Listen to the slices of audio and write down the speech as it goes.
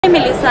Hi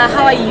Melissa,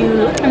 how are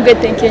you? I'm good,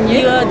 thank you. And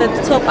you? You're the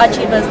top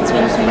achievers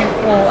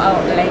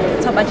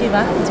 2024, top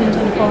achiever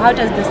 2024. What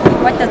does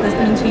this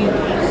mean to you?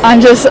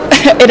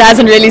 It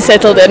hasn't really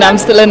settled in. I'm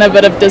still in a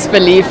bit of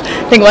disbelief.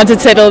 I think once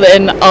it's settled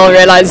in, I'll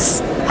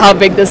realize how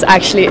big this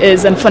actually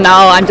is. And for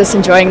now, I'm just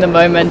enjoying the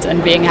moment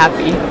and being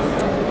happy.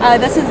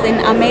 This is an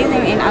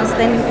amazing and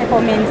outstanding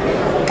performance.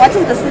 What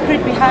is the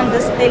secret behind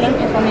this sterling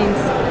performance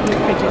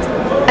you've produced?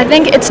 I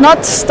think it's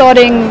not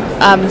starting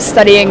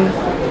studying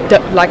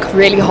like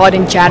really hard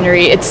in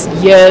January. It's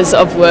years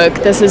of work.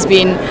 This has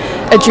been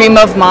a dream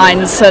of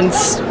mine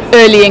since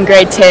early in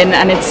grade 10,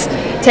 and it's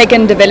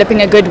taken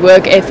developing a good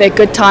work ethic,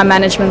 good time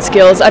management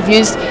skills. I've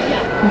used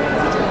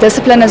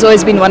discipline has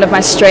always been one of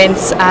my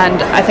strengths,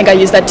 and I think I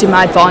used that to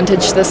my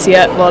advantage last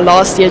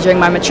year during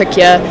my Matric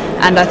year,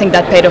 and I think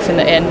that paid off in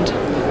the end.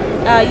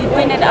 You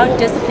pointed out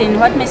discipline.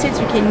 What message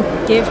you can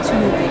give to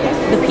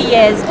the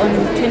peers on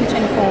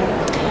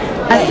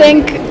 2024? I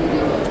think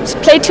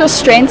play to your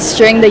strengths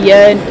during the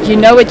year. You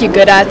know what you're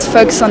good at,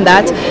 focus on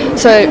that.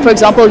 So for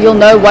example, you'll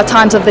know what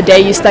times of the day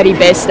you study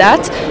best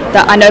at.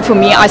 I know for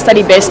me, I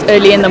study best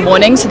early in the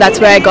morning, so that's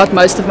where I got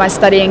most of my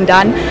studying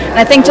done. And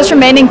I think just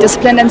remaining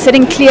disciplined and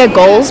setting clear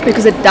goals,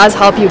 because it does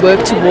help you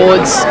work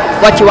towards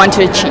what you want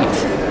to achieve.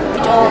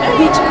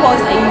 Which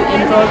course are you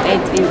enrolled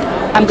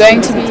at? I'm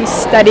going to be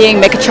studying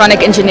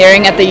mechatronic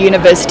engineering at the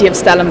University of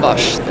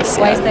Stellenbosch this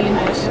year. Why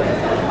Stellenbosch?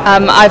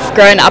 I've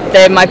grown up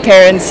there, my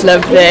parents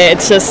live there,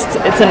 it's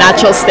a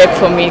natural step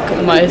for me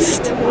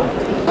almost.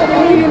 How old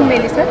are you,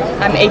 Melissa?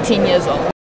 I'm 18 years old.